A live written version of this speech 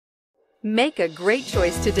Make a great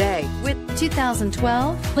choice today with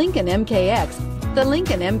 2012 Lincoln MKX. The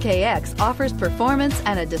Lincoln MKX offers performance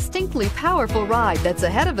and a distinctly powerful ride that's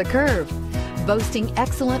ahead of the curve. Boasting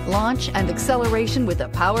excellent launch and acceleration with a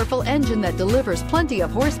powerful engine that delivers plenty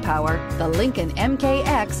of horsepower, the Lincoln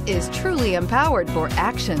MKX is truly empowered for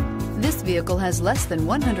action. This vehicle has less than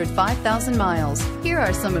 105,000 miles. Here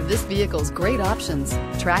are some of this vehicle's great options: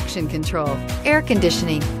 traction control, air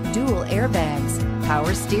conditioning, dual airbags,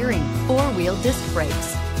 power steering, four-wheel disc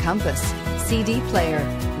brakes, compass, CD player,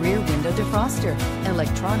 rear window defroster,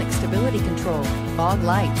 electronic stability control, fog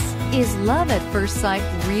lights. Is love at first sight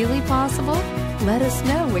really possible? Let us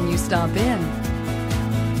know when you stop in.